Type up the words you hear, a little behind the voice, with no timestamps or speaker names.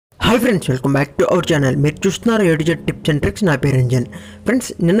Hi friends, welcome back to our channel. మీరు చూస్తున్నారు ఏడిజెడ్ tips and tricks. నా పేరు రంజన్. ఫ్రెండ్స్,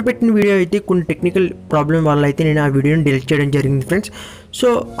 నిన్న పెట్టిన వీడియో అయితే కొన్ని టెక్నికల్ ప్రాబ్లం వల్ల అయితే నేను ఆ వీడియోని డిలీట్ చేయడం జరిగింది ఫ్రెండ్స్. సో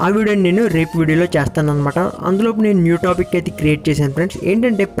ఆ వీడియోని నేను రేపు వీడియోలో చేస్తాను అనమాట. అందులో నేను న్యూ టాపిక్ అయితే క్రియేట్ చేశాను ఫ్రెండ్స్.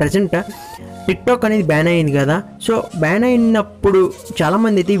 ఏంటంటే ప్రజెంట్ టిక్టాక్ అనేది బ్యాన్ అయింది కదా. సో బ్యాన్ అయినప్పుడు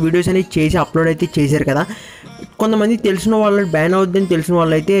చాలామంది అయితే వీడియోస్ అనేది చేసి అప్లోడ్ అయితే చేశారు కదా. కొంతమంది తెలిసిన వాళ్ళు బ్యాన్ అవుద్దని తెలిసిన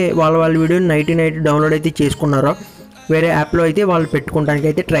వాళ్ళు అయితే వాళ్ళ వీడియోని నైట్ డౌన్లోడ్ అయితే చేసుకున్నారు. వేరే యాప్లో అయితే వాళ్ళు పెట్టుకోవడానికి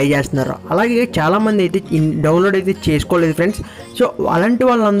అయితే ట్రై చేస్తున్నారు. అలాగే చాలామంది అయితే డౌన్లోడ్ అయితే చేసుకోలేదు ఫ్రెండ్స్. సో అలాంటి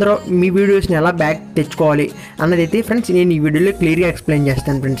వాళ్ళందరూ మీ వీడియోస్ని ఎలా బ్యాక్ తెచ్చుకోవాలి అన్నది అయితే ఫ్రెండ్స్ నేను ఈ వీడియోలో క్లియర్గా ఎక్స్ప్లెయిన్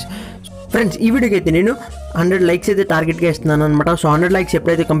చేస్తాను ఫ్రెండ్స్. ఈ వీడియోకి అయితే నేను 100 లైక్స్ అయితే టార్గెట్గా ఇస్తున్నాను అనమాట. సో 100 లైక్స్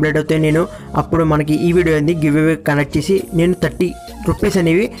ఎప్పుడైతే కంప్లీట్ అవుతాయో నేను అప్పుడు మనకి ఈ వీడియో అనేది గివ్ అవే కనెక్ట్ చేసి నేను 30 రూపీస్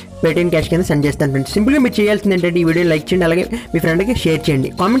అనేవి పేటీఎం క్యాష్ కింద సెండ్ చేస్తాను ఫ్రెండ్స్. సింపుల్గా మీరు చేయాల్సింది ఏంటంటే ఈ వీడియో లైక్ చేయండి, అలాగే మీ ఫ్రెండ్కి షేర్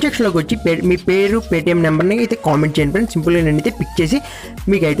చేయండి. కామెంట్ సెక్షన్లోకి వచ్చి మీ పేరు పేటీఎం నెంబర్ని అయితే కామెంట్ చేయండి ఫ్రెండ్స్. సింపుల్గా నేనైతే పిక్ చేసి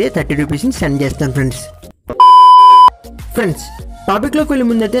మీకు అయితే 30 రూపీస్ని సెండ్ చేస్తాను ఫ్రెండ్స్. టాపిక్లోకి వెళ్ళే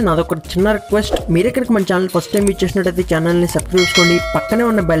ముందు అయితే నాదొక చిన్న రిక్వెస్ట్. మీరు ఎక్కడికి మన ఛానల్ ఫస్ట్ టైం ఇచ్చేసినట్టయితే ఛానల్ని సబ్స్క్రైబ్ చేసుకోండి, పక్కనే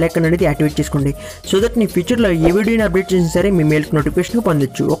ఉన్న బెల్ ఐకాన్ అనేది యాక్టివేట్ చేసుకోండి. సో దట్ నీ ఫ్యూచర్లో ఏ వీడియోని అప్డేట్ చేసినా సరే మీ మెయిల్కి నోటిఫికేషన్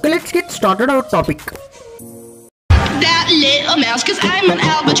పొందొచ్చు. Okay, let's get started our topic.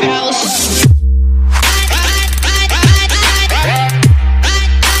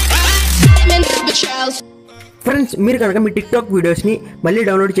 Friends, మీరు కనుక మీ టిక్టాక్ వీడియోస్ని మళ్ళీ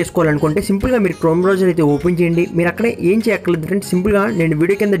డౌన్లోడ్ చేసుకోవాలనుకుంటే సింపుల్గా మీరు క్రోమ్ బ్రౌజర్ అయితే ఓపెన్ చేయండి. మీరు అక్కడే ఏం చేయక్కర్లేదు ఫ్రెండ్స్. సింపుల్గా నేను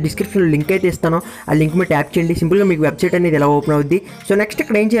వీడియో కింద డిస్క్రిప్షన్లో లింక్ అయితే ఇస్తాను. ఆ లింక్ మీద ట్యాప్ చేయండి. సింపుల్గా మీకు వెబ్సైట్ అనేది ఎలా ఓపెన్ అవుద్ది. సో నెక్స్ట్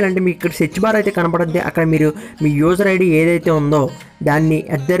ఇక్కడ ఏం చేయాలంటే మీకు ఇక్కడ సెర్చ్ బార్ అయితే కనపడుద్ది. అక్కడ మీరు మీ యూజర్ ఐడి ఏదైతే ఉందో దాన్ని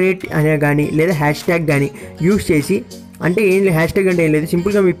 @ అనే కానీ లేదా హ్యాష్ ట్యాగ్ కానీ యూజ్ చేసి, అంటే ఏం లేదు హ్యాష్ ట్యాగ్ అంటే ఏం లేదు,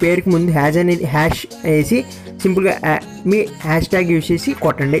 సింపుల్గా మీ పేరుకి ముందు హ్యాష్ వేసి సింపుల్గా మీ హ్యాష్ ట్యాగ్ యూజ్ చేసి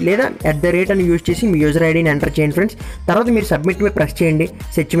కొట్టండి, లేదా @ అని యూజ్ చేసి మీ యూజర్ ఐడిని ఎంటర్ చేయండి ఫ్రెండ్స్. తర్వాత మీరు సబ్మిట్ మీద ప్రెస్ చేయండి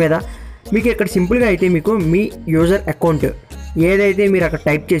సెర్చ్ మీద. మీకు ఇక్కడ సింపుల్గా అయితే మీకు మీ యూజర్ అకౌంట్ ఏదైతే మీరు అక్కడ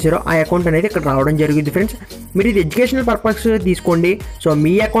టైప్ చేశారో ఆ అకౌంట్ అనేది ఇక్కడ రావడం జరుగుతుంది ఫ్రెండ్స్. మీరు ఇది ఎడ్యుకేషనల్ పర్పస్ తీసుకోండి. సో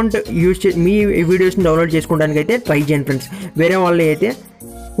మీ అకౌంట్ యూజ్ మీ వీడియోస్ని డౌన్లోడ్ చేసుకోవడానికి అయితే ట్రై చేయండి ఫ్రెండ్స్. వేరే వాళ్ళు అయితే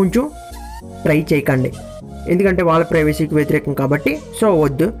కొంచెం ట్రై చేయకండి, ఎందుకంటే వాళ్ళ ప్రైవసీకి వ్యతిరేకం కాబట్టి. సో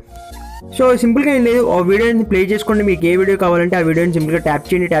వద్దు. సో సింపుల్గా ఏం లేదు, ఆ వీడియోని ప్లే చేసుకోండి. మీకు ఏ వీడియో కావాలంటే ఆ వీడియోని సింపుల్గా ట్యాప్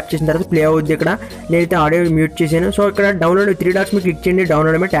చేయండి. ట్యాప్ చేసిన తర్వాత ప్లే అవుద్ది. ఇక్కడ నేనైతే ఆడియో మ్యూట్ చేశాను. సో ఇక్కడ డౌన్లోడ్ 3 డాట్స్ మీద క్లిక్ చేయండి,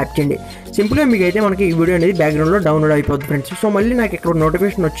 డౌన్లోడ్ మీద ట్యాప్ చేయండి. సింపుల్గా మీకు అయితే మనకి ఈ వీడియో అనేది బ్యాక్గ్రౌండ్లో డౌన్లోడ్ అయిపోద్ది ఫ్రెండ్స్. సో మళ్ళీ నాకు ఇక్కడ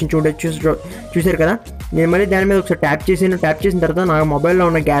నోటిఫికేషన్ వచ్చింది చూసారు కదా. నేను మళ్ళీ దాని మీద ఒకసారి ట్యాప్ చేసాను. ట్యాప్ చేసిన తర్వాత నా మొబైల్లో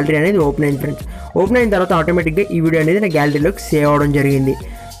ఉన్న గ్యాలరీ అనేది ఓపెన్ అయింది ఫ్రెండ్స్. ఓపెన్ అయిన తర్వాత ఆటోమేటిక్గా ఈ వీడియో అనేది నా గ్యాలరీలోకి సేవ్ అవ్వడం జరిగింది.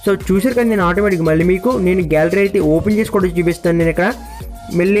 సో చూసారు కదా, నేను ఆటోమేటిక్గా మళ్ళీ మీకు నేను గ్యాలరీ అయితే ఓపెన్ చేసి కూడా చూపిస్తాను. నేను ఇక్కడ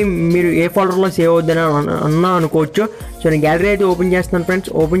మళ్ళీ మీరు ఏ ఫోల్డర్లో సేవ్ అవుద్దని అనుకోవచ్చు. సో నేను గ్యాలరీ అయితే ఓపెన్ చేస్తాను ఫ్రెండ్స్.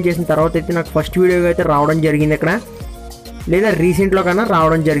 ఓపెన్ చేసిన తర్వాత అయితే నాకు ఫస్ట్ వీడియో అయితే రావడం జరిగింది ఇక్కడ, లేదా రీసెంట్లో కన్నా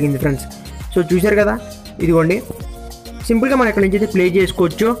రావడం జరిగింది ఫ్రెండ్స్. సో చూసారు కదా, ఇదిగోండి. సింపుల్గా మనం ఇక్కడ నుంచి అయితే ప్లే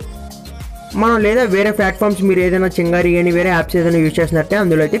చేసుకోవచ్చు మనం, లేదా వేరే ప్లాట్ఫామ్స్ మీరు ఏదైనా చింగారి కానీ వేరే యాప్స్ ఏదైనా యూజ్ చేసినట్టే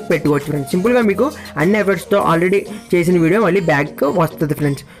అందులో అయితే పెట్టుకోవచ్చు ఫ్రెండ్స్. సింపుల్గా మీకు అన్ని ఎఫర్ట్స్తో ఆల్రెడీ చేసిన వీడియో మళ్ళీ బ్యాక్ వస్తుంది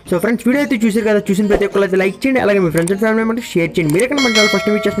ఫ్రెండ్స్. సో ఫ్రెండ్స్, వీడియో అయితే చూసారు కదా. చూసిన ప్రతి ఒక్కరు అయితే లైక్ చేయండి, అలాగే మీ friends and family members share చేయండి. మీరు ఎక్కడ మన channel first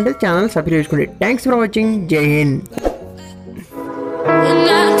time ఇచ్చేస్తుంటే channel subscribe చేసుకోండి. Thanks for watching. జై హింద్.